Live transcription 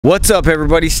What's up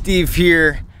everybody, Steve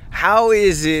here. How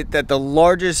is it that the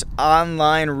largest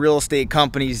online real estate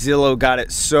company, Zillow, got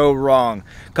it so wrong?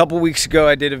 A couple weeks ago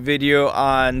I did a video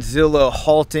on Zillow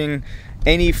halting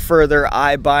any further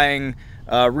iBuying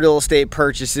real estate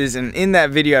purchases, and in that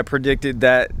video I predicted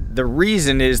that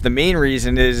the main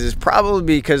reason is probably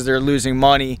because they're losing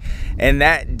money, and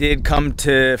that did come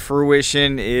to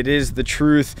fruition. It is the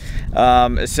truth.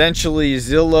 Essentially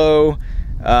Zillow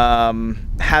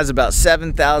has about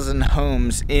 7,000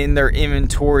 homes in their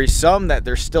inventory, some that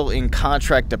they're still in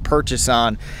contract to purchase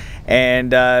on,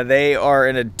 and they are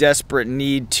in a desperate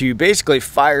need to basically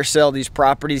fire sell these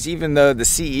properties. Even though the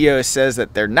CEO says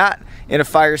that they're not in a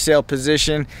fire sale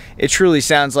position, it truly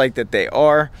sounds like that they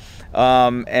are.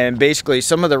 And basically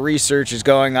some of the research is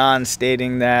going on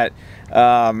stating that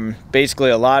basically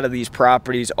a lot of these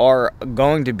properties are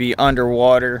going to be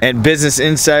underwater, and Business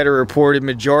Insider reported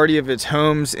majority of its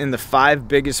homes in the 5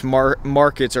 biggest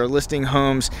markets are listing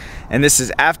homes, and this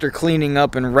is after cleaning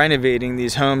up and renovating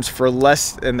these homes for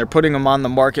less, and they're putting them on the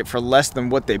market for less than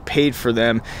what they paid for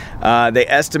them. They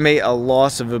estimate a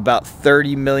loss of about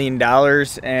 $30 million,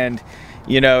 and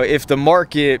you know, if the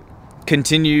market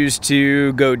continues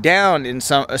to go down in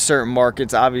certain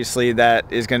markets, obviously that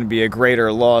is going to be a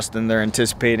greater loss than they're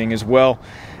anticipating as well.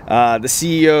 The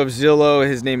CEO of Zillow,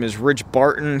 his name is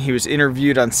Barton. He was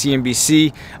interviewed on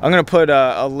CNBC. I'm going to put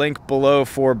a link below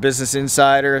for Business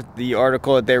Insider, the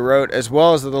article that they wrote, as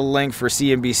well as the link for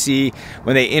CNBC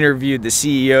when they interviewed the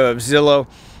CEO of Zillow.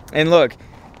 And look,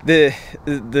 the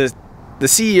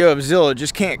CEO of Zillow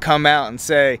just can't come out and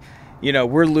say, you know,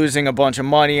 we're losing a bunch of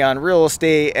money on real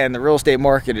estate and the real estate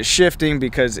market is shifting,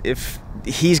 because if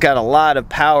he's got a lot of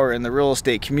power in the real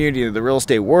estate community, the real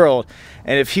estate world,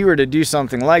 and if he were to do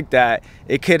something like that,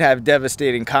 it could have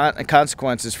devastating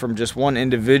consequences from just one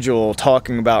individual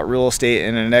talking about real estate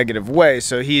in a negative way.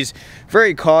 So he's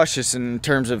very cautious in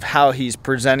terms of how he's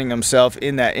presenting himself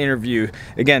in that interview.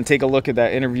 Again, take a look at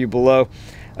that interview below.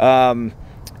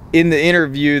 In the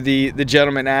interview, the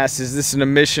gentleman asked, is this an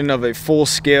admission of a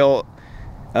full-scale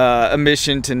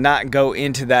admission to not go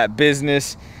into that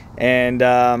business? And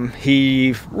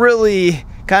he really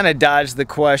kind of dodged the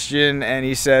question, and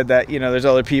he said that, you know, there's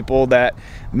other people that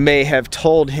may have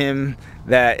told him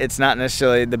that it's not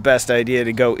necessarily the best idea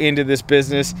to go into this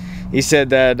business. He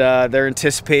said that they're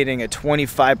anticipating a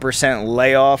 25%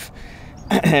 layoff.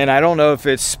 And I don't know if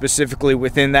it's specifically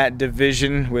within that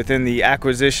division, within the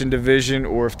acquisition division,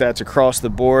 or if that's across the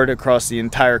board, across the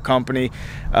entire company,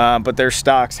 but their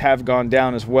stocks have gone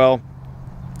down as well.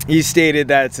 He stated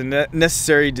that it's a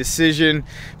necessary decision.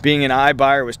 Being an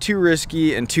iBuyer was too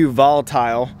risky and too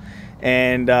volatile,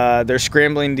 and they're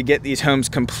scrambling to get these homes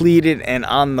completed and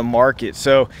on the market.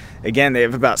 So again, they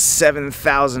have about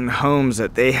 7,000 homes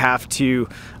that they have to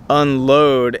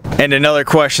unload. And another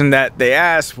question that they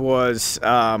asked was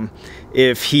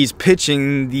if he's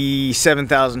pitching the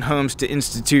 7,000 homes to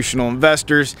institutional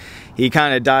investors. He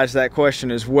kind of dodged that question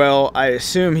as well. I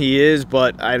assume he is,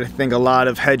 but I think a lot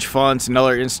of hedge funds and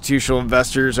other institutional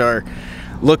investors are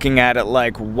looking at it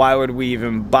like, why would we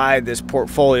even buy this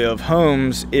portfolio of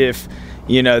homes if,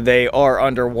 you know, they are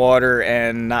underwater,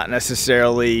 and not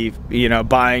necessarily, you know,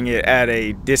 buying it at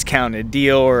a discounted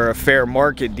deal or a fair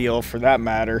market deal for that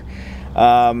matter.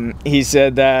 He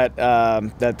said that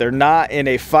that they're not in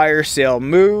a fire sale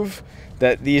move,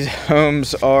 that these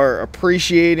homes are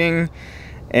appreciating,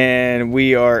 and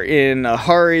we are in a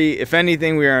hurry. If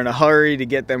anything, we are in a hurry to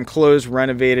get them closed,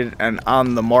 renovated, and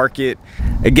on the market.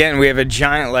 Again, we have a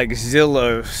giant like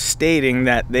Zillow stating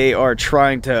that they are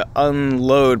trying to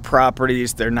unload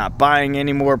properties. They're not buying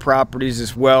any more properties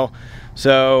as well.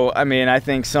 So, I mean, I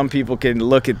think some people can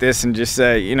look at this and just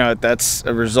say, you know, that's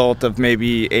a result of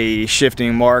maybe a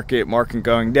shifting market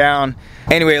going down.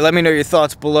 Anyway, let me know your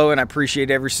thoughts below, and I appreciate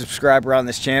every subscriber on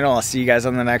this channel. I'll see you guys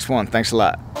on the next one. Thanks a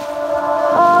lot.